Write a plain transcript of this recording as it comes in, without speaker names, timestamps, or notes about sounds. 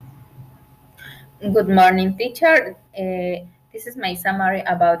Good morning, teacher. This is my summary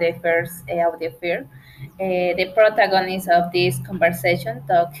about the first audio fair. The protagonist of this conversation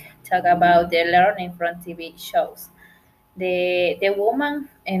talk about the learning from TV shows. The woman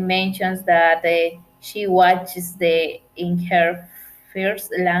mentions that she watches the in her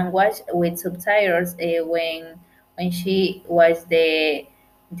first language with subtitles when she watched the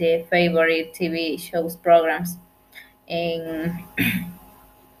favorite TV shows programs and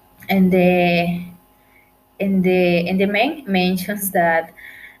and the main mentions that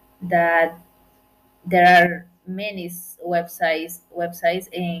there are many websites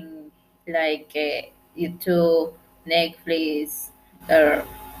in like YouTube, Netflix, or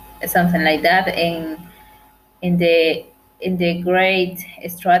something like that. And in the in the great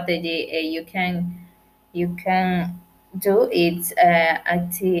strategy you can do it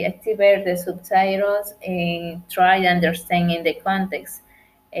activate the subtitles and try understanding the context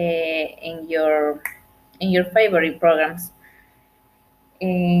in your favorite programs.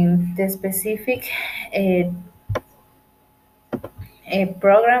 In the specific uh,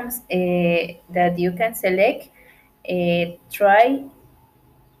 programs that you can select, try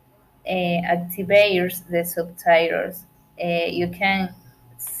activate the subtitles. You can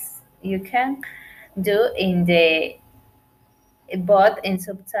do in the both in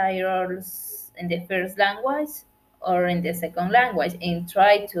subtitles in the first language or in the second language and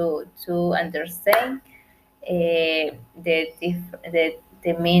try to understand the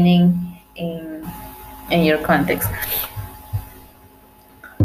meaning in your context.